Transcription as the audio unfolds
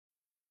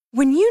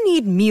When you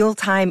need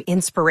mealtime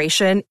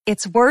inspiration,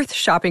 it's worth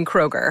shopping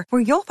Kroger,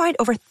 where you'll find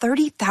over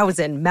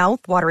 30,000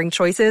 mouth-watering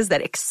choices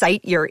that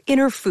excite your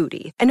inner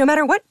foodie. And no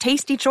matter what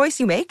tasty choice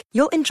you make,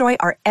 you'll enjoy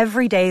our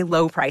everyday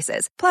low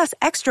prices, plus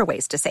extra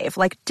ways to save,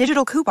 like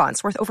digital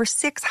coupons worth over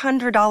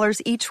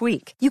 $600 each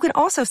week. You can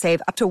also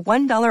save up to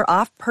 $1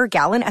 off per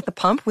gallon at the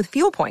pump with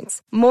fuel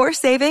points. More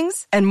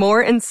savings and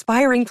more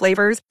inspiring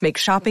flavors make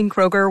shopping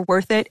Kroger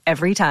worth it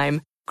every time.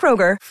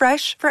 Kroger,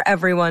 fresh for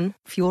everyone.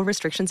 Fuel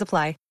restrictions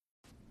apply.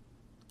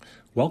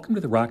 Welcome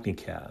to the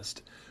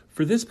Rockneycast.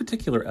 For this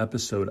particular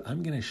episode,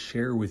 I'm going to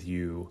share with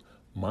you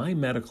my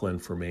medical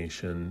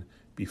information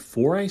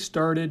before I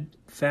started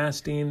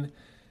fasting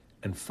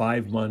and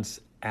 5 months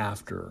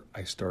after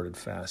I started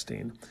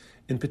fasting.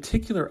 In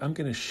particular, I'm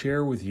going to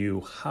share with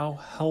you how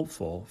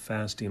helpful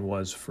fasting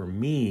was for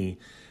me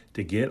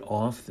to get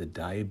off the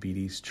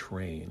diabetes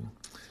train.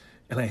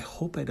 And I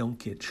hope I don't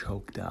get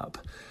choked up.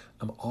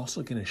 I'm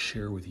also going to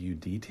share with you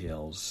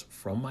details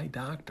from my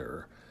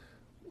doctor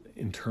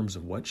in terms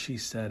of what she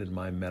said in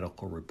my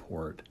medical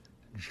report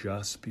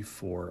just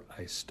before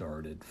I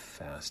started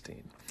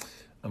fasting.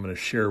 I'm going to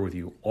share with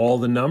you all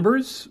the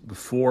numbers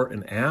before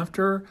and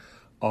after,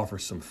 offer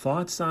some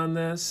thoughts on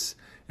this,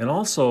 and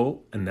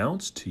also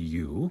announce to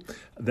you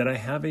that I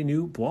have a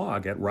new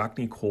blog at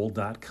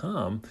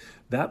rockneycole.com.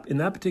 In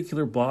that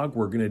particular blog,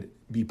 we're going to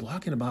be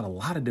blogging about a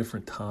lot of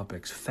different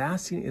topics.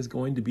 Fasting is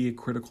going to be a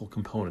critical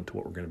component to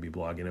what we're going to be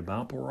blogging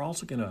about, but we're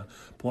also going to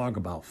blog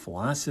about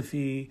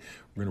philosophy.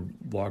 We're going to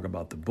blog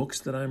about the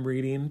books that I'm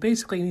reading,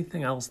 basically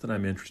anything else that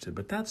I'm interested in.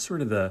 But that's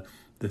sort of the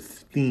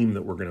theme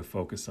that we're going to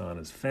focus on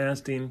is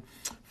fasting,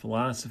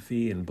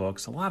 philosophy, and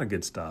books, a lot of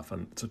good stuff.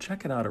 So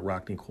check it out at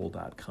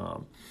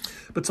rockneycole.com.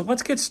 But so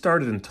let's get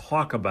started and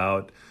talk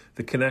about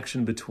the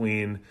connection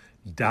between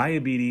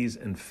diabetes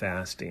and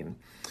fasting.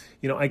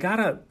 You know, I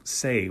gotta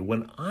say,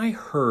 when I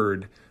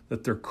heard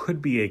that there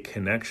could be a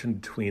connection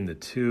between the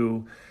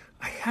two,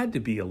 I had to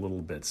be a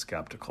little bit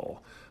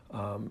skeptical.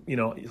 A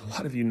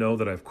lot of you know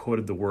that I've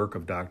quoted the work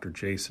of Dr.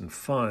 Jason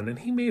Fung, and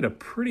he made a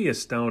pretty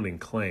astounding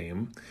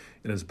claim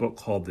in his book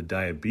called The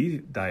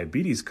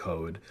Diabetes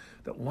Code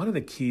that one of the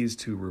keys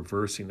to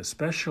reversing,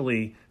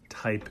 especially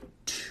type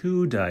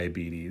 2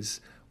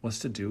 diabetes, was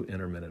to do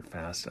intermittent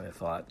fasting. I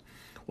thought,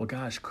 well,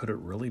 gosh, could it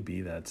really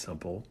be that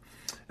simple?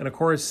 And of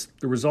course,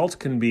 the results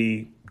can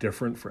be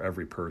different for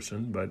every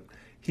person, but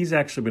he's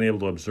actually been able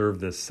to observe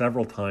this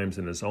several times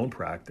in his own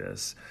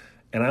practice.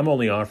 And I'm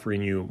only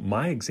offering you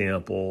my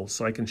example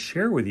so I can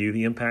share with you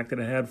the impact that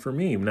it had for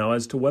me. Now,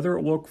 as to whether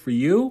it worked for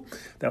you,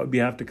 that would be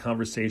a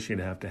conversation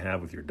you'd have to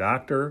have with your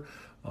doctor.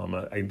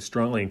 I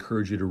strongly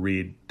encourage you to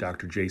read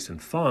Dr. Jason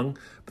Fung,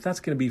 but that's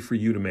going to be for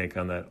you to make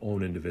on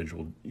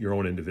your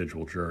own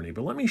individual journey.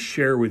 But let me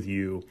share with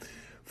you,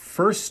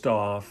 first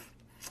off,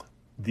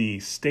 the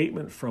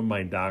statement from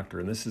my doctor,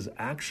 and this is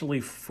actually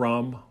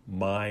from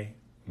my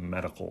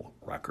medical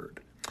record.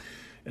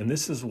 And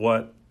this is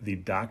what the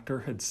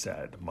doctor had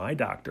said, my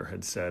doctor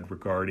had said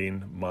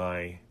regarding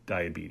my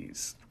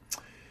diabetes.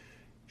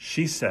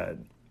 She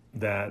said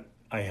that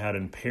I had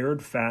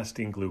impaired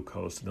fasting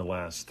glucose in the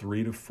last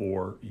 3 to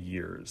 4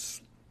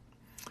 years.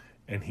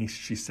 And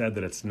she said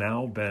that it's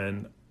now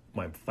been,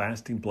 my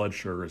fasting blood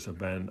sugars have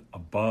been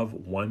above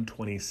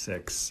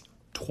 126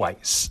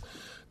 twice.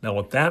 Now,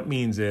 what that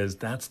means is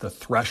that's the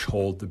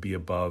threshold to be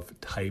above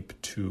type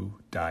 2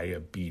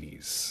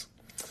 diabetes.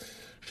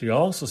 She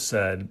also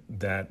said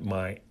that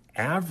my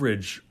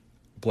average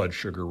blood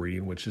sugar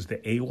reading, which is the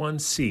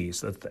A1C,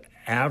 so that's the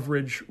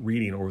average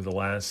reading over the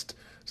last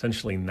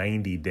essentially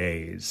 90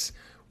 days,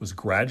 was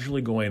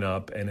gradually going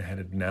up and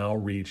had now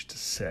reached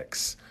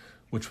 6,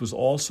 which was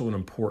also an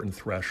important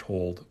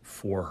threshold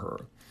for her.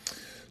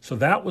 So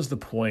that was the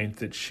point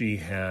that she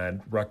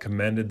had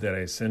recommended that I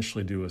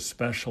essentially do a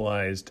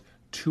specialized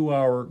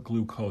 2-hour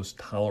glucose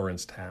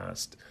tolerance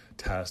test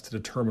to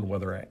determine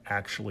whether I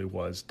actually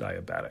was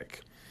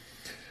diabetic.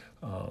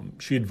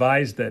 She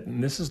advised that,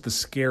 and this is the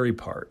scary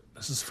part,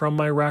 this is from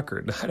my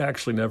record. I'd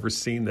actually never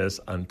seen this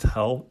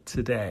until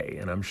today,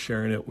 and I'm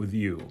sharing it with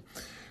you.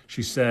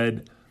 She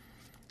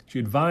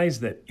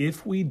advised that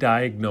if we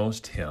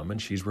diagnosed him,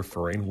 and she's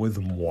referring with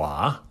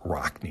moi,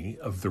 Rockney,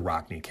 of the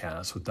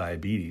Rockneycast with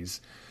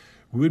diabetes,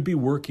 we would be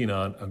working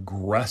on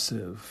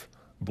aggressive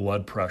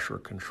blood pressure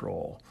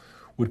control,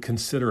 would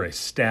consider a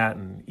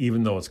statin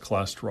even though its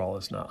cholesterol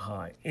is not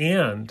high.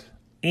 And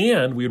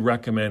we would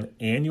recommend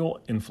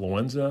annual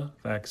influenza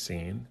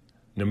vaccine,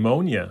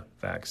 pneumonia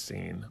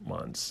vaccine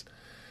months,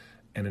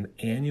 and an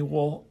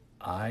annual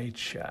eye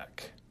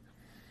check.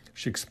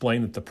 She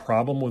explained that the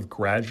problem with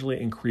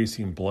gradually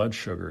increasing blood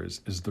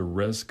sugars is the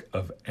risk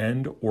of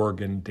end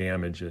organ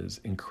damages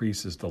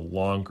increases the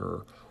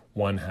longer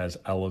one has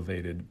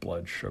elevated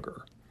blood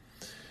sugar.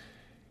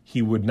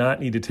 He would not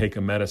need to take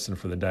a medicine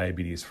for the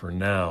diabetes for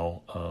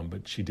now,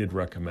 but she did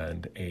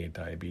recommend a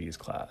diabetes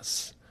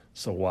class.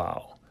 So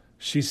wow.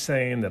 She's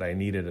saying that I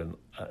needed an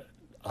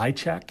eye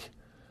check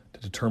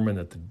to determine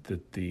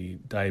that the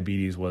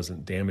diabetes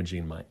wasn't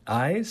damaging my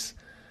eyes,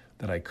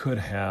 that I could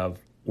have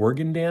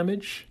organ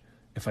damage,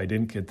 if I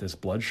didn't get this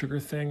blood sugar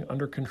thing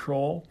under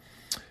control.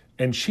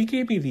 And she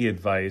gave me the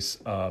advice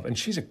of, and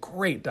she's a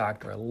great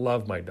doctor. I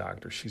love my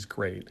doctor. She's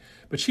great.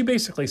 But she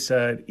basically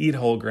said, eat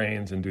whole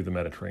grains and do the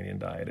Mediterranean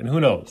diet. And who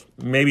knows,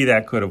 maybe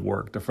that could have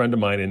worked. A friend of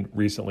mine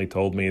recently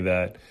told me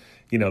that,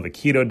 the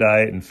keto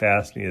diet and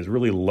fasting is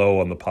really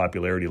low on the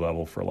popularity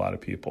level for a lot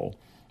of people.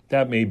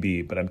 That may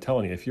be, but I'm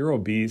telling you, if you're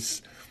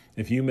obese,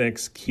 if you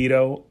mix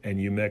keto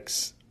and you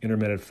mix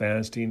intermittent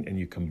fasting and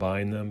you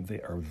combine them,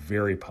 they are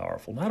very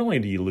powerful. Not only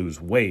do you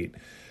lose weight,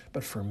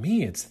 but for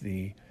me, it's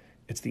the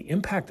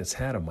impact it's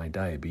had on my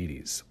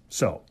diabetes.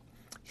 So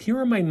here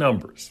are my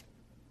numbers.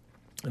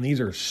 And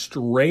these are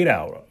straight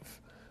out of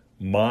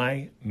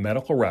my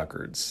medical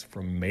records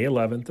from May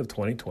 11th of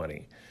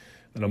 2020.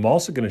 And I'm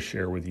also going to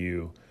share with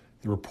you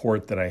the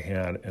report that I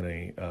had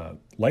in a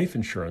life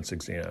insurance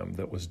exam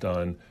that was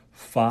done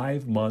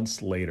 5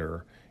 months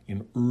later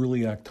in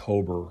early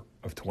October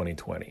of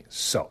 2020.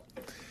 So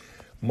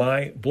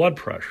my blood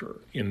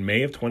pressure in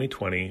May of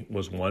 2020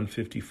 was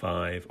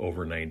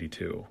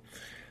 155/92.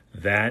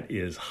 That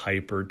is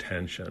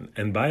hypertension.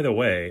 And by the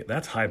way,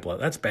 that's high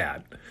blood. That's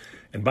bad.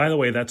 And by the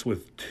way, that's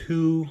with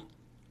 2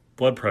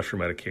 blood pressure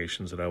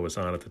medications that I was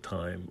on at the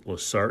time,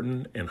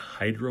 losartan and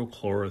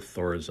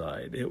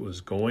hydrochlorothiazide. It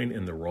was going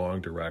in the wrong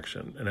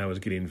direction, and I was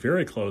getting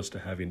very close to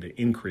having to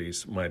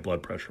increase my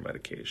blood pressure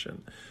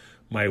medication.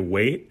 My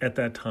weight at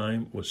that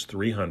time was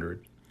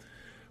 300.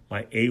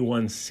 My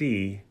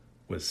A1C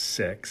was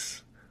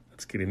 6.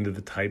 Let's get into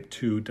the type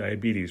 2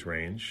 diabetes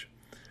range.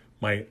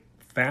 My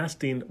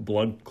fasting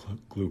blood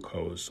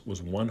glucose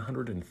was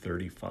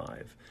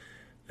 135.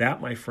 That,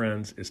 my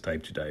friends, is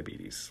type 2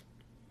 diabetes.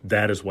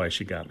 That is why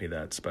she got me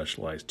that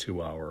specialized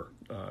 2-hour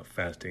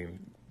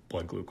fasting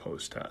blood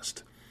glucose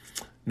test.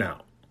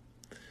 Now,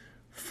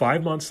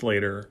 5 months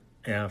later,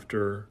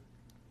 after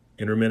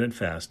intermittent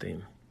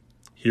fasting,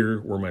 here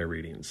were my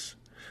readings.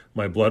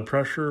 My blood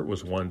pressure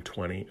was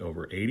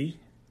 120/80.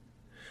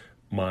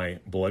 My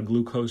blood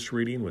glucose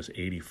reading was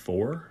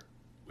 84,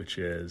 which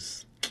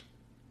is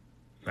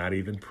not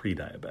even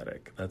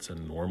pre-diabetic. That's a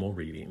normal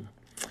reading.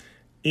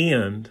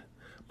 And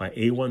my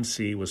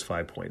A1C was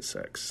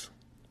 5.6.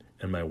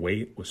 And my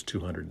weight was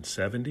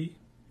 270.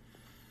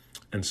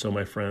 And so,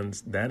 my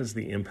friends, that is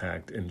the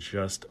impact in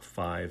just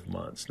 5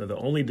 months. Now, the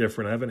only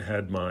difference, I haven't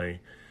had my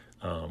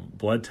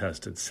blood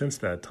tested since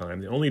that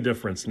time. The only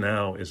difference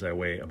now is I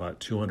weigh about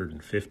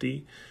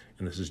 250,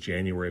 and this is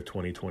January of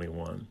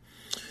 2021.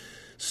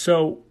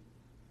 So,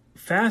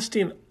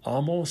 fasting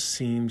almost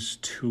seems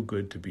too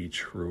good to be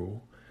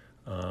true.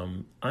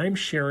 I'm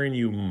sharing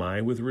you my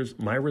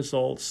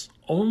results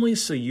only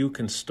so you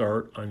can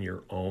start on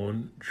your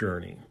own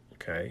journey,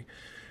 okay?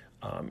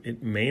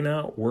 It may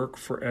not work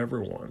for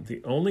everyone.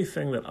 The only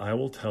thing that I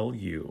will tell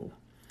you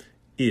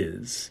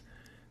is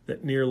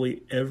that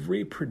nearly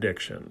every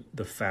prediction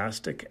the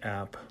Fastic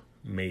app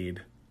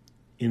made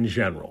in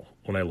general,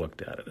 when I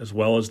looked at it, as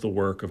well as the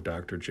work of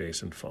Dr.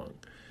 Jason Fung,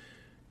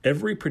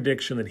 every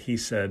prediction that he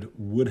said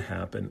would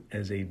happen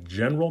as a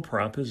general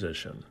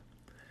proposition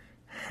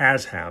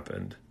has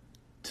happened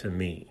to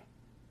me.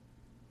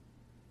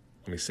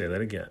 Let me say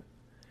that again.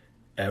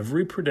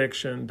 Every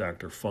prediction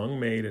Dr. Fung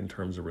made in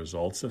terms of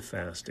results of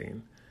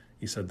fasting,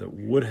 he said that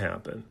would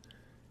happen,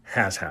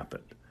 has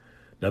happened.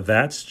 Now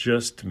that's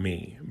just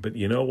me. But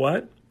you know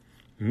what?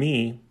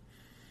 I'm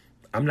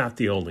not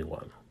the only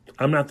one.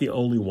 I'm not the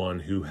only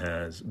one who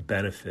has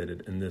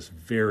benefited in this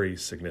very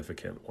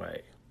significant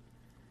way.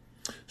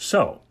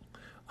 So,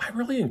 I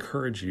really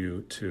encourage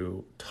you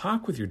to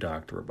talk with your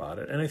doctor about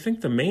it. And I think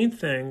the main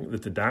thing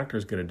that the doctor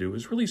is going to do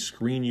is really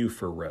screen you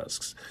for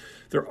risks.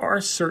 There are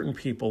certain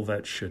people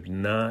that should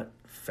not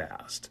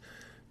fast.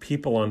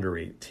 People under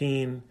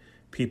 18,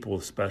 people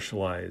with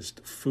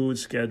specialized food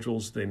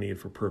schedules they need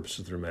for purposes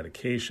of their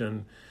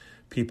medication,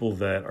 people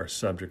that are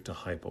subject to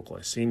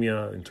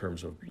hypoglycemia in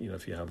terms of,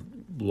 if you have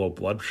low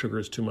blood sugar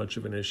is too much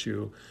of an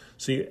issue.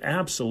 So you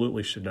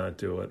absolutely should not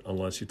do it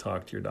unless you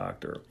talk to your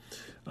doctor.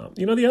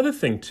 The other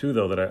thing too,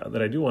 though,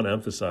 that I do want to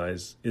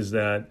emphasize is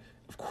that,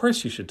 of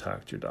course, you should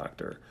talk to your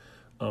doctor.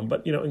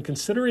 But in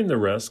considering the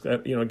risk,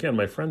 again,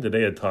 my friend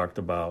today had talked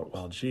about,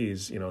 well,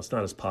 geez, it's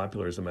not as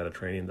popular as the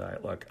Mediterranean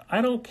diet. Look,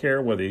 I don't care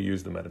whether you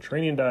use the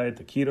Mediterranean diet,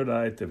 the keto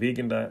diet, the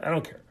vegan diet. I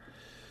don't care.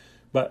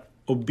 But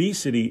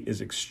obesity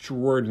is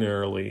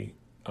extraordinarily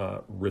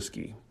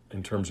risky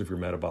in terms of your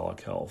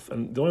metabolic health.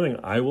 And the only thing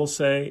I will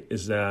say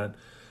is that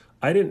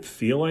I didn't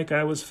feel like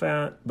I was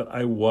fat, but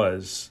I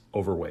was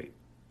overweight.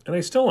 And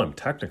I still am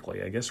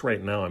technically. I guess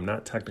right now I'm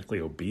not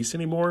technically obese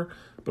anymore,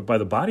 but by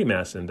the body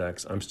mass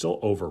index, I'm still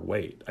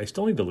overweight. I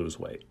still need to lose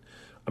weight.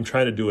 I'm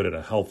trying to do it at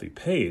a healthy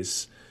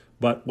pace,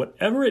 but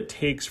whatever it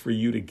takes for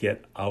you to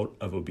get out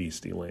of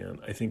obesity land,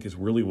 I think is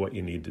really what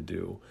you need to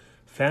do.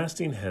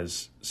 Fasting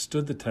has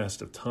stood the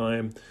test of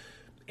time.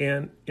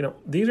 And,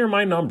 these are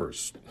my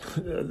numbers.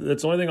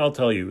 That's the only thing I'll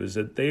tell you is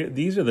that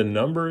these are the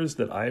numbers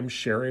that I'm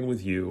sharing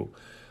with you.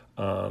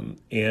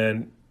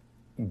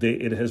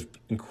 It has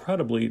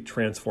incredibly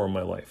transformed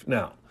my life.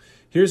 Now,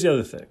 here's the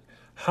other thing.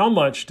 How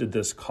much did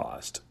this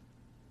cost?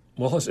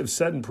 Well, as I've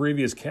said in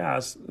previous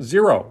casts,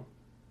 zero.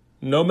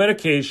 no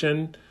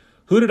medication.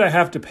 Who did I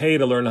have to pay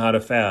to learn how to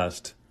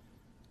fast?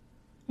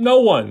 No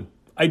one.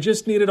 I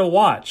just needed a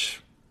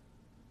watch.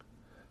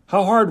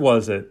 How hard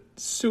was it?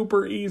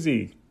 Super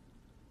easy.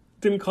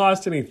 Didn't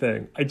cost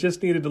anything. I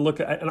just needed to look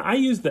at, and I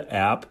use the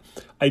app.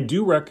 I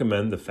do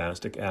recommend the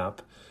Fastic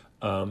app.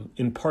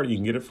 In part, you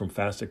can get it from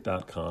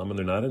fastic.com, and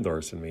they're not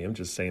endorsing me. I'm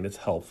just saying it's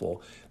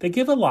helpful. They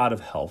give a lot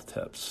of health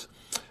tips,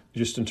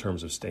 just in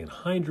terms of staying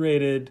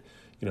hydrated,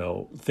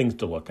 things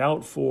to look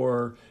out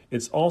for.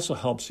 It also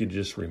helps you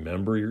just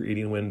remember your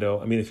eating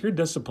window. I mean, if you're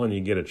disciplined,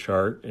 you get a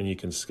chart, and you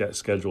can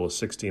schedule a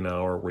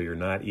 16-hour where you're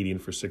not eating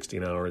for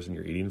 16 hours and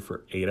you're eating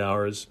for 8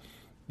 hours.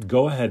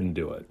 Go ahead and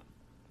do it.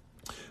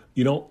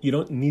 You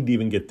don't need to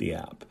even get the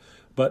app.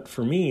 But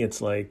for me,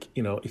 it's like,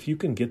 if you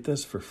can get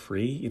this for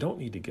free, you don't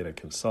need to get a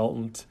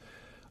consultant.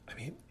 I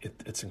mean,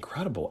 it's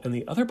incredible. And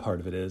the other part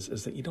of it is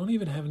that you don't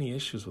even have any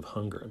issues with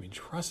hunger. I mean,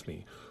 trust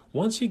me,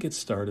 once you get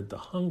started, the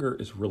hunger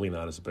is really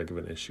not as big of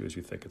an issue as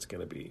you think it's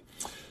going to be.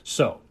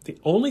 So the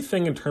only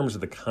thing in terms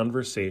of the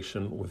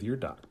conversation with your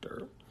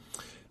doctor,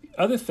 the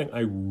other thing I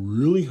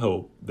really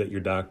hope that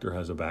your doctor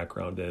has a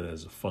background in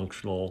is a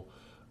functional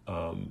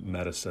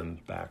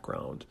medicine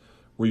background,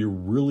 where you're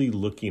really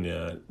looking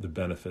at the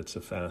benefits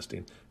of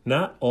fasting.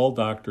 Not all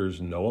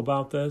doctors know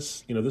about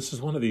this. This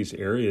is one of these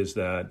areas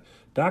that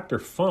Dr.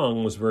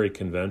 Fung was very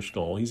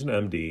conventional. He's an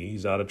MD.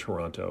 He's out of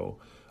Toronto.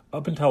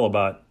 Up until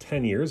about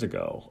 10 years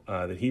ago,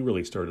 that he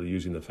really started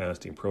using the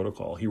fasting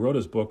protocol. He wrote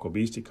his book,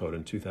 Obesity Code,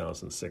 in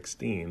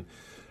 2016,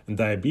 and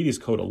Diabetes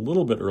Code a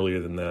little bit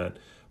earlier than that.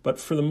 But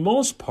for the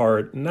most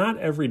part, not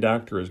every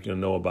doctor is going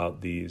to know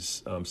about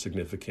these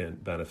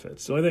significant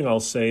benefits. The only thing I'll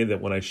say that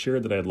when I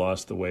shared that I had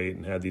lost the weight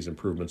and had these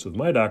improvements with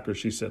my doctor,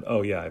 she said,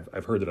 oh yeah,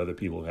 I've heard that other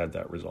people have had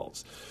that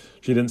results.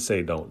 She didn't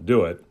say don't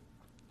do it,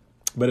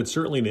 but it's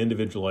certainly an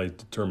individualized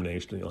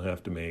determination that you'll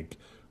have to make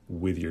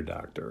with your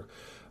doctor.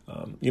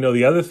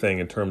 The other thing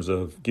in terms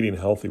of getting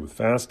healthy with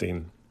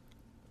fasting,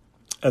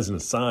 as an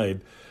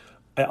aside,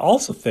 I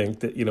also think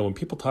that, when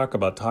people talk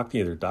about talking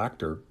to their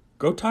doctor,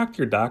 go talk to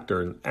your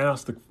doctor and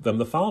ask them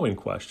the following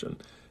question.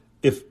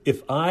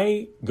 If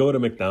I go to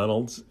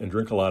McDonald's and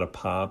drink a lot of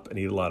pop and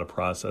eat a lot of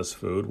processed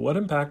food, what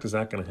impact is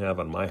that going to have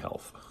on my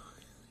health?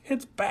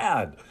 It's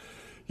bad.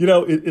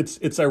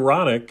 It's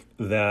ironic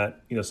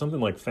that, something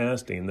like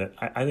fasting that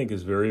I think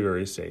is very,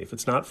 very safe.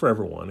 It's not for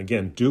everyone.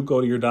 Again, do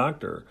go to your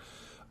doctor.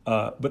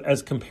 But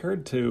as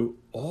compared to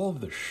all of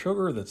the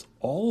sugar that's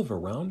all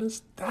around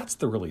us, that's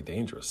the really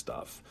dangerous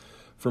stuff.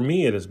 For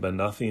me, it has been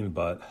nothing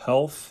but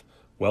health,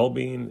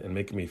 well-being, and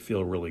making me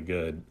feel really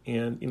good.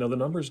 And, the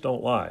numbers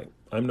don't lie.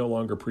 I'm no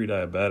longer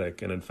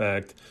pre-diabetic. And in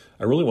fact,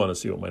 I really want to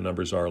see what my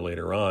numbers are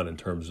later on in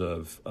terms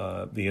of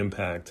the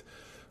impact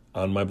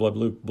on my blood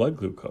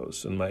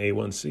glucose and my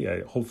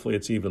A1C. Hopefully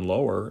it's even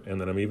lower, and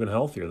then I'm even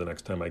healthier the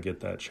next time I get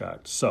that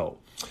checked. So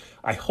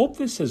I hope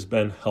this has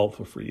been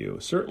helpful for you.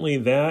 Certainly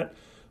that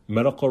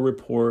medical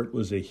report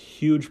was a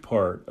huge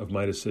part of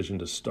my decision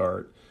to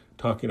start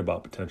talking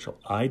about potential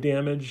eye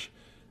damage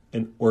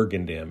and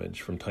organ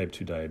damage from type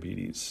 2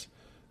 diabetes.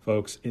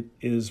 Folks, it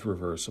is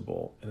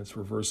reversible, and it's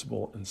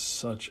reversible in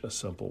such a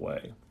simple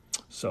way.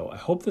 So I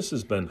hope this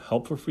has been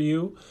helpful for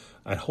you.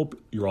 I hope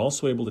you're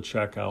also able to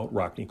check out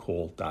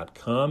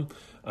rocknicole.com.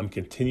 I'm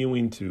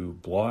continuing to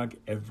blog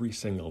every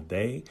single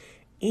day,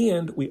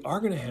 and we are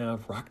going to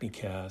have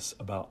Rocknicasts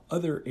about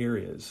other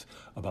areas,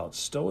 about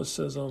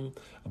stoicism,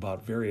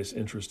 about various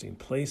interesting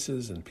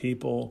places and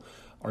people.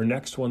 Our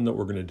next one that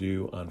we're going to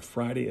do on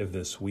Friday of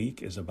this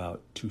week is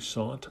about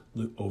Toussaint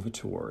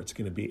Louverture. It's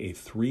going to be a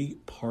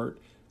 3-part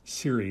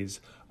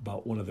series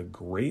about one of the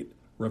great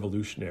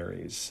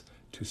revolutionaries,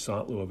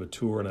 Toussaint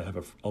Louverture,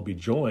 and I'll be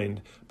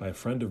joined by a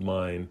friend of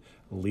mine,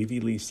 Levi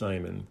Lee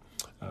Simon,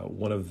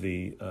 one of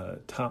the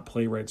top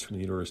playwrights from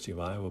the University of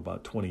Iowa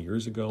about 20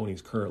 years ago, and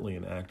he's currently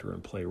an actor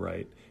and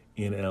playwright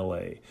in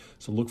LA.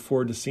 So look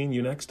forward to seeing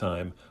you next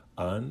time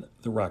on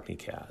the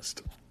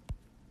Rocknicast.